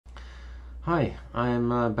Hi,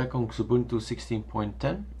 I'm back on Xubuntu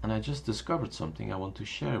 16.10 and I just discovered something I want to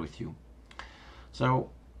share with you. So,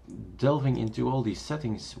 delving into all these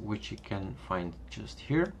settings which you can find just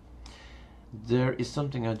here, there is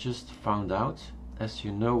something I just found out. As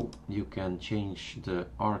you know, you can change the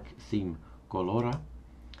arc theme Colora.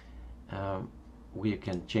 We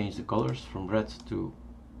can change the colors from red to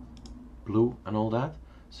blue and all that.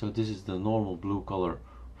 So this is the normal blue color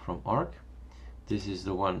from arc. This is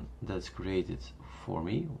the one that's created for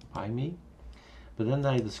me, by me. But then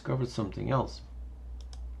I discovered something else.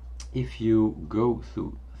 If you go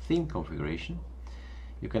through theme configuration,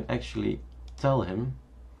 you can actually tell him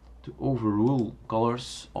to overrule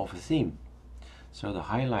colors of a theme. So the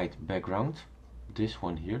highlight background, this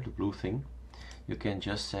one here, the blue thing, you can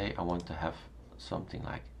just say I want to have something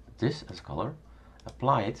like this as color,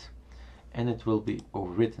 apply it, and it will be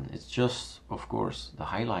overwritten. It's just, of course, the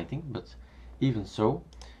highlighting, but even so,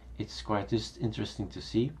 it's quite interesting to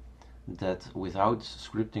see that without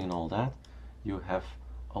scripting and all that, you have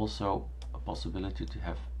also a possibility to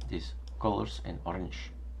have these colors in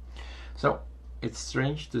orange. So it's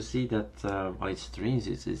strange to see that, well, it's strange,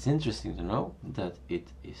 it's interesting to know that it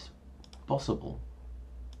is possible.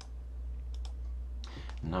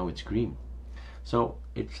 Now it's green. So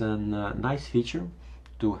it's a nice feature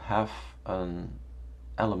to have an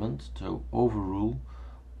element to overrule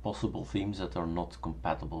possible themes that are not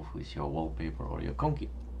compatible with your wallpaper or your conky.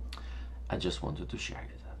 I just wanted to share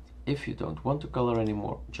that. If you don't want to color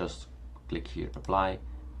anymore, just click here, apply,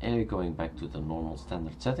 and we're going back to the normal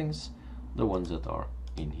standard settings, the ones that are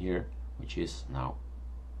in here, which is now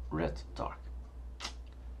red dark.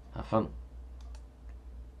 Have fun.